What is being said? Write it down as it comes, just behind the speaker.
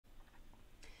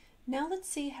Now let's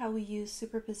see how we use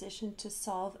superposition to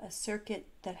solve a circuit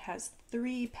that has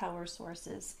 3 power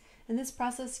sources. And this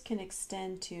process can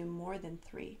extend to more than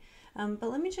 3. But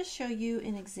let me just show you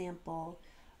an example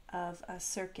of a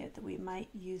circuit that we might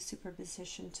use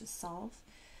superposition to solve.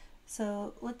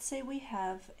 So let's say we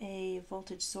have a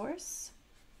voltage source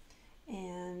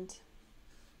and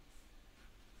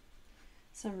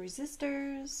some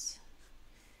resistors,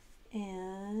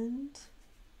 and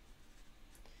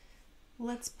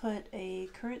let's put a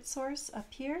current source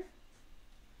up here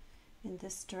in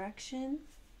this direction,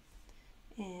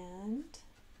 and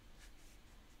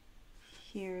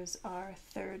here's our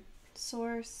third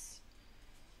source.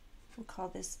 We'll call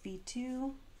this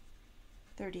V2,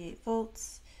 38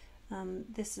 volts.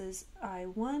 This is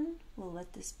I1, we'll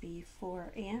let this be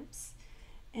 4 amps,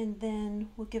 and then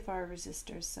we'll give our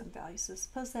resistors some value. So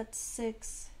suppose that's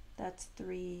 6, that's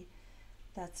 3,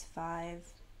 that's 5,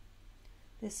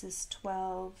 this is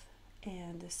 12,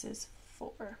 and this is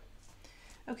 4.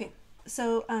 Okay,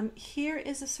 so here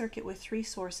is a circuit with 3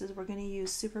 sources. We're going to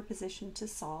use superposition to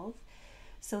solve.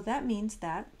 So that means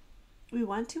that we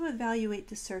want to evaluate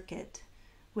the circuit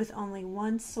with only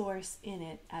one source in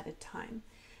it at a time.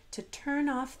 To turn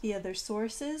off the other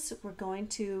sources, we're going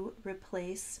to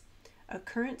replace a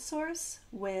current source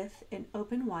with an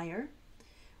open wire.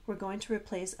 We're going to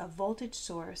replace a voltage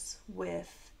source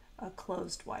with a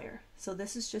closed wire. So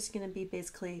this is just going to be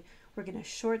basically, we're going to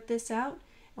short this out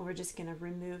and we're just going to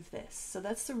remove this. So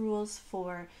that's the rules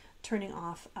for turning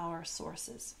off our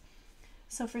sources.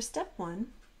 So for step 1,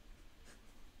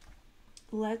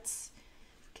 let's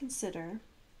consider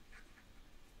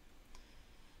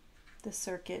the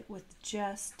circuit with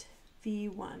just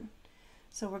V1.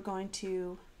 So we're going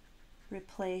to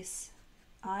replace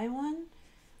I1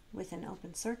 with an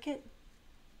open circuit,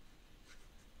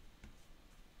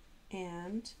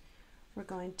 and we're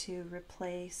going to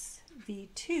replace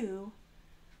V2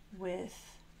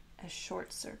 with a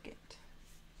short circuit.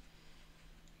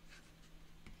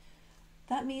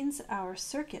 That means our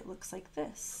circuit looks like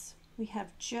this. We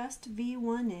have just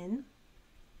V1 in,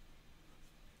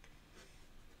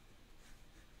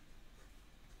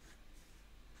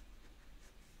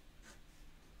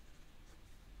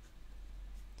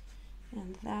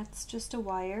 and that's just a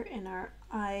wire, and our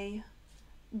I1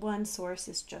 source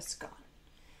is just gone.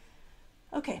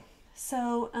 Okay,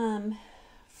 so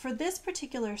for this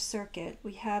particular circuit,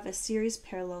 we have a series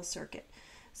parallel circuit.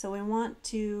 So we want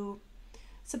to,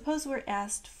 suppose we're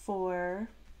asked for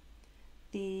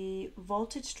the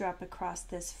voltage drop across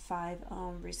this 5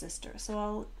 ohm resistor. So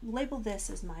I'll label this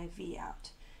as my V out.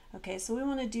 Okay, so we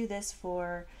want to do this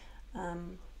for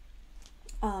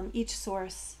each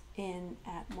source in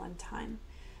at one time.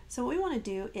 So what we want to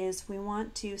do is we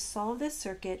want to solve this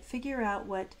circuit, figure out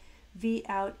what V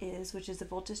out is, which is the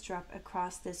voltage drop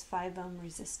across this 5 ohm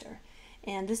resistor.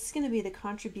 And this is going to be the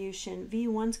contribution,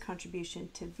 V1's contribution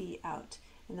to V out.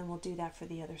 And then we'll do that for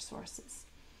the other sources.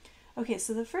 Okay,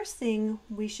 so the first thing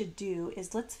we should do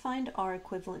is let's find our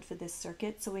equivalent for this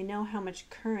circuit so we know how much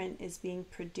current is being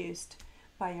produced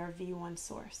by our V1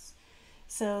 source.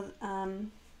 So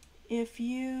if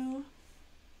you,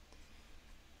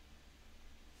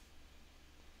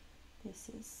 this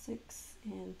is 6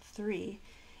 and 3,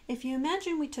 if you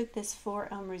imagine we took this 4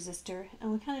 ohm resistor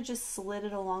and we kind of just slid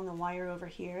it along the wire over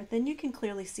here, then you can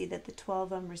clearly see that the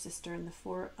 12 ohm resistor and the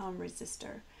 4 ohm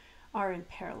resistor are in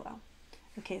parallel.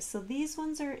 Okay, so these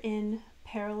ones are in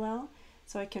parallel,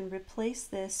 so I can replace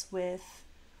this with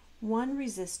one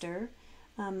resistor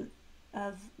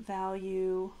of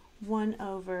value 1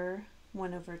 over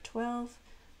 12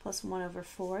 plus 1 over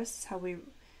 4. This is how we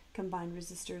combine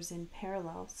resistors in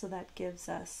parallel, so that gives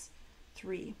us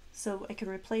 3. So I can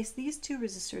replace these two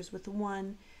resistors with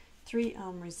one 3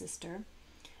 ohm resistor,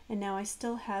 and now I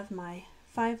still have my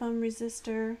 5 ohm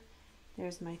resistor,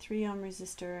 there's my 3 ohm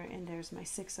resistor, and there's my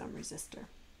 6 ohm resistor.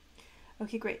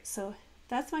 Okay, great. So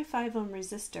that's my 5 ohm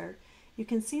resistor. You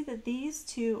can see that these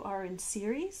two are in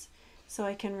series, so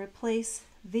I can replace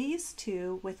these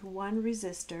two with one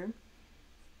resistor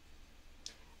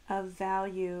of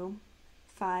value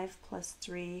 5 plus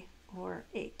 3 or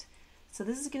 8. So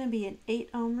this is going to be an 8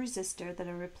 ohm resistor that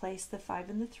I replace the 5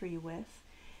 and the 3 with,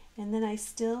 and then I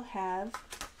still have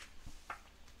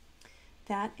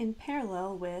that in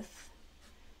parallel with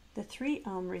the 3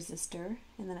 ohm resistor,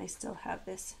 and then I still have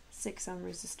this 6 ohm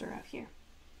resistor out here.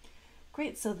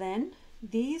 Great, so then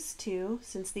these two,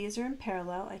 since these are in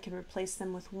parallel, I can replace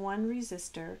them with one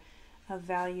resistor of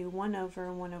value 1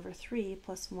 over 3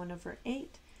 plus 1 over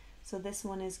 8. So this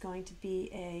one is going to be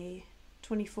a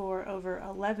 24 over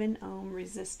 11 ohm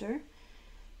resistor,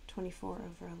 24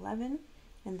 over 11.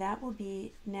 and that will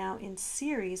be now in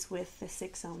series with the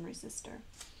 6 ohm resistor.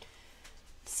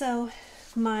 So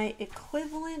my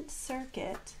equivalent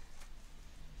circuit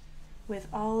with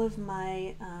all of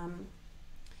my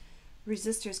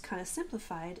resistors kind of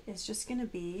simplified is just going to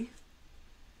be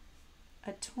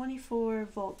a 24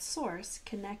 volt source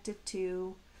connected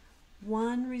to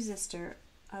one resistor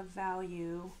of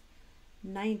value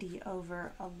 90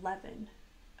 over 11.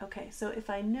 Okay, so if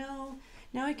I know,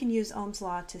 now I can use Ohm's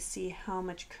law to see how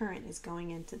much current is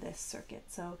going into this circuit.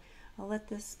 So I'll let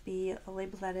this be, I'll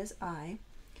label that as I,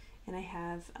 and I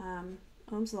have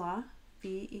Ohm's law,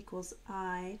 V equals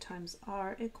I times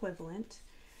R equivalent.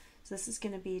 So this is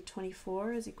going to be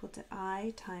 24 is equal to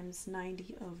I times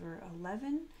 90 over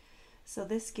 11. So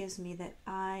this gives me that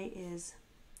I is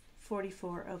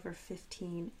 44 over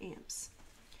 15 amps.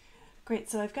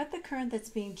 Great, so I've got the current that's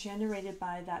being generated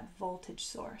by that voltage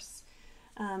source.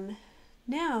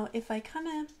 Now, if I kind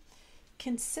of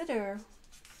consider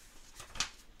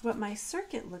what my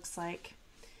circuit looks like,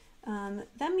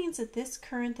 that means that this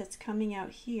current that's coming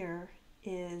out here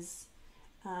is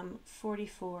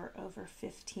 44 over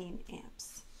 15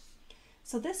 amps.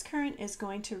 So this current is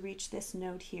going to reach this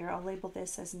node here. I'll label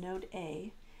this as node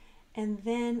A. And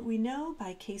then we know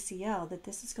by KCL that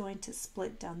this is going to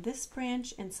split down this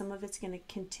branch and some of it's going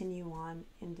to continue on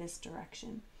in this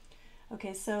direction.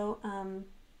 Okay, so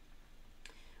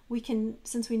we can,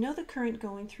 since we know the current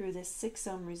going through this 6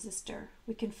 ohm resistor,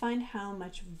 we can find how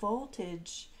much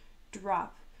voltage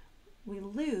drop we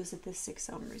lose at this 6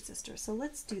 ohm resistor. So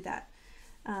let's do that.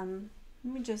 Let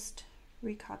me just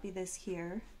recopy this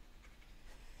here.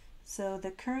 So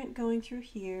the current going through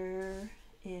here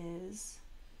is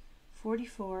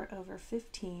 44 over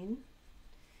 15,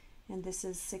 and this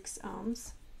is 6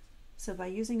 ohms. So by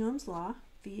using Ohm's law,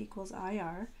 V equals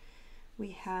IR,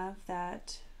 we have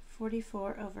that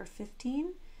 44 over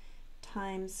 15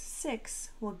 times 6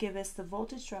 will give us the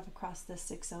voltage drop across the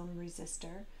 6 ohm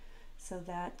resistor. So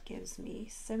that gives me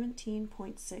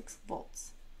 17.6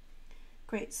 volts.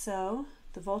 Great, so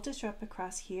the voltage drop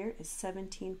across here is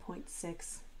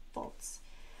 17.6 volts.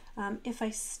 If I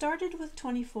started with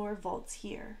 24 volts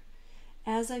here,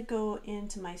 as I go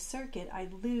into my circuit, I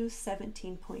lose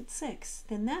 17.6.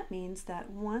 Then that means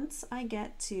that once I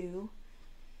get to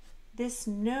this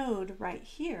node right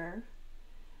here,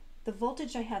 the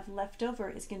voltage I have left over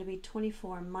is going to be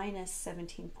 24 minus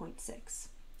 17.6.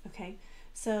 Okay,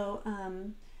 so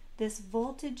this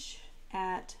voltage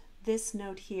at this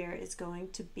node here is going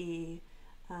to be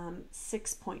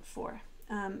 6.4.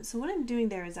 So what I'm doing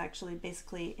there is actually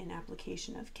basically an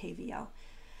application of KVL.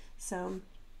 So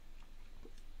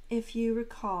if you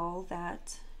recall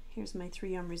that, here's my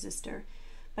 3 ohm resistor.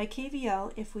 By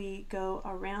KVL, if we go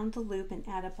around the loop and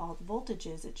add up all the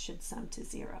voltages, it should sum to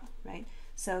 0, right?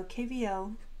 So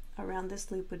KVL around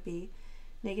this loop would be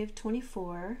negative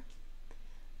 24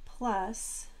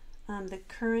 plus the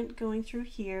current going through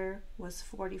here was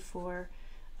 44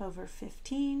 over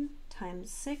 15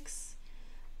 times 6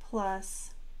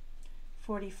 plus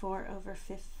 44 over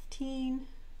 15.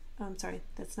 Oh, I'm sorry,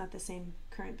 that's not the same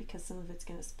current because some of it's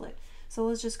going to split. So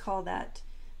let's just call that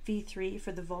V3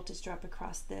 for the voltage drop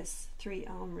across this 3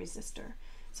 ohm resistor.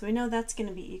 So we know that's going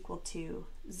to be equal to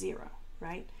 0,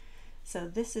 right? So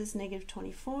this is negative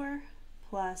 24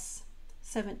 plus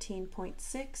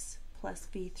 17.6 plus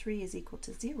V3 is equal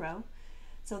to 0.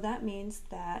 So that means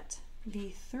that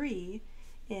V3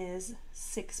 is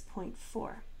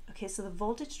 6.4. Okay, so the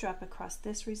voltage drop across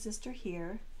this resistor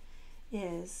here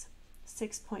is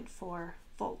 6.4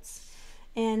 volts.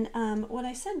 And what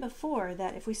I said before,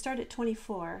 that if we start at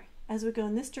 24, as we go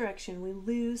in this direction, we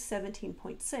lose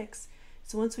 17.6.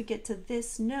 So once we get to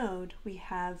this node, we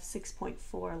have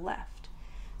 6.4 left.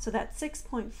 So that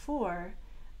 6.4,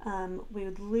 we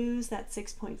would lose that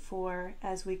 6.4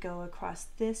 as we go across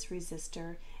this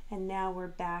resistor, and now we're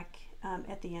back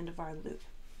at the end of our loop.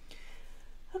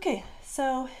 Okay,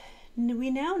 so we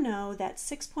now know that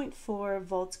 6.4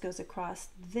 volts goes across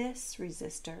this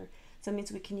resistor, so it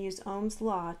means we can use Ohm's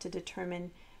law to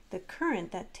determine the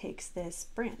current that takes this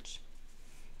branch.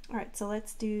 All right, so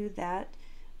let's do that.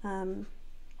 V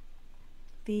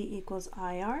equals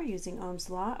IR using Ohm's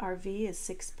law. Our V is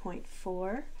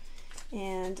 6.4,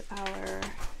 and our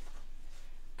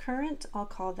current, I'll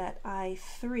call that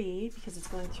I3 because it's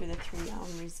going through the 3 ohm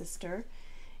resistor,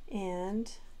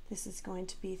 and this is going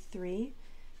to be 3.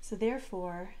 So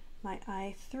therefore, my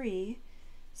I3,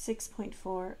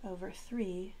 6.4 over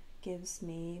 3, gives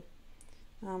me,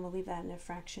 we'll leave that in a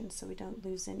fraction so we don't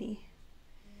lose any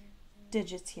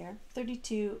digits here,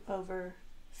 32 over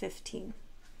 15.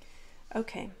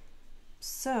 Okay,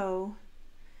 so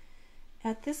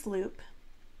at this loop,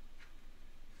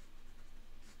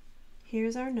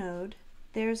 here's our node,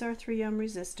 there's our 3 ohm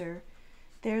resistor,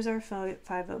 there's our 5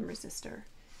 ohm resistor.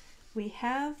 We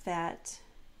have that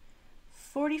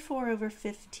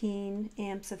 44/15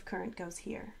 amps of current goes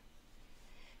here.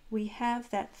 We have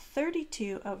that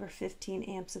 32/15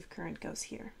 amps of current goes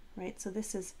here, right? So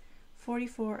this is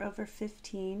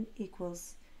 44/15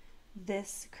 equals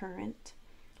this current.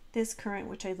 This current,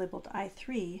 which I labeled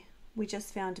I3, we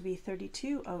just found to be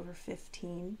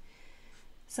 32/15.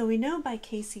 So we know by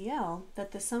KCL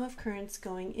that the sum of currents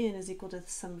going in is equal to the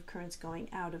sum of currents going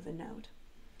out of a node.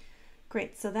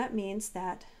 Great, so that means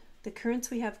that the currents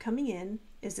we have coming in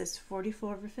is this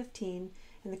 44/15,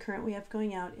 and the current we have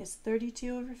going out is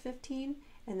 32/15,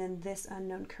 and then this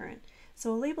unknown current.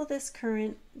 So I'll label this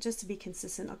current, just to be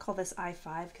consistent, I'll call this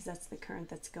I5 because that's the current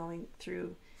that's going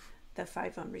through the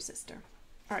 5 ohm resistor.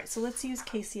 All right, so let's use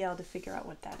KCL to figure out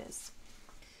what that is.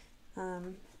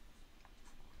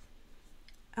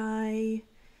 I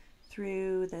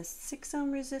through the 6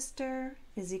 ohm resistor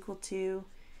is equal to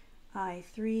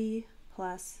I3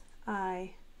 plus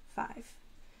I5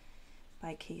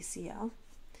 by KCL.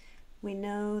 We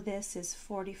know this is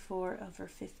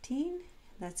 44/15.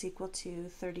 That's equal to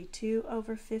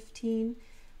 32/15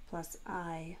 plus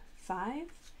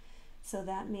I5. So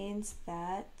that means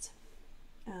that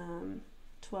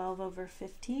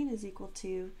 12/15 is equal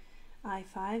to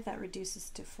I5. That reduces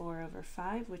to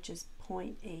 4/5, which is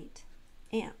 0.8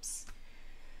 amps.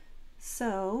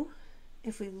 So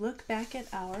if we look back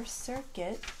at our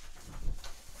circuit,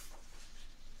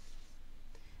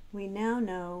 we now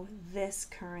know this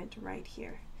current right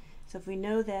here. So if we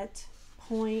know that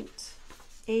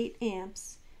 0.8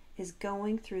 amps is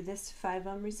going through this 5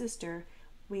 ohm resistor,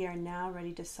 we are now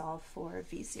ready to solve for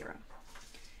V0.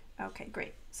 Okay,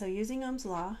 great. So using Ohm's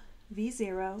law,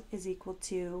 V0 is equal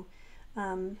to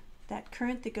that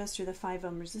current that goes through the 5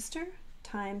 ohm resistor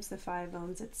times the 5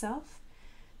 ohms itself.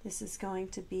 This is going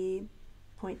to be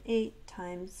 0.8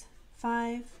 times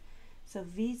 5. So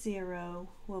V0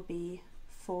 will be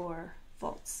 4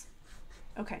 volts.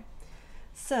 Okay,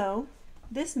 so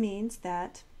this means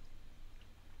that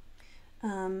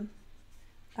our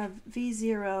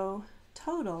V0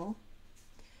 total,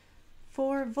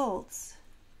 4 volts,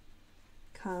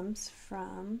 comes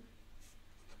from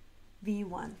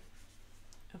V1.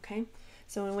 Okay,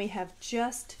 so when we have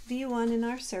just V1 in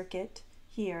our circuit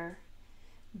here,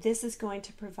 this is going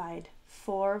to provide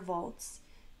 4 volts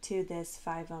to this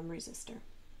 5 ohm resistor.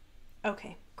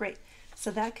 Okay, great.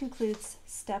 So that concludes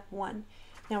step 1.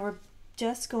 Now we're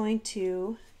just going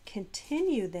to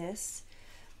continue this,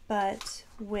 but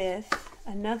with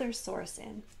another source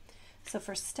in. So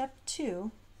for step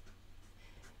 2,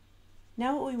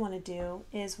 now what we want to do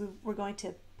is we're going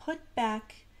to put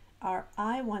back our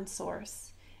I1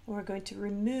 source, and we're going to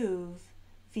remove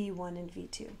V1 and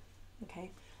V2.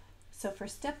 Okay, so for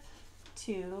step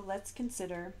 2, let's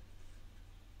consider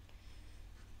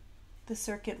the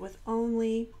circuit with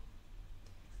only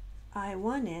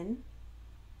I1 in,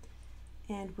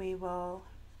 and we will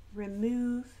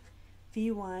remove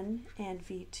V1 and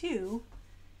V2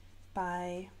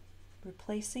 by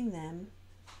replacing them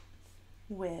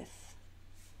with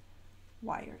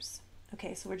wires.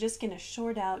 Okay, so we're just going to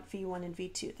short out V1 and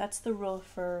V2. That's the rule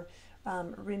for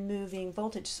removing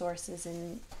voltage sources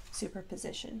in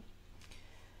superposition.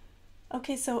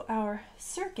 Okay, so our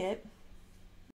circuit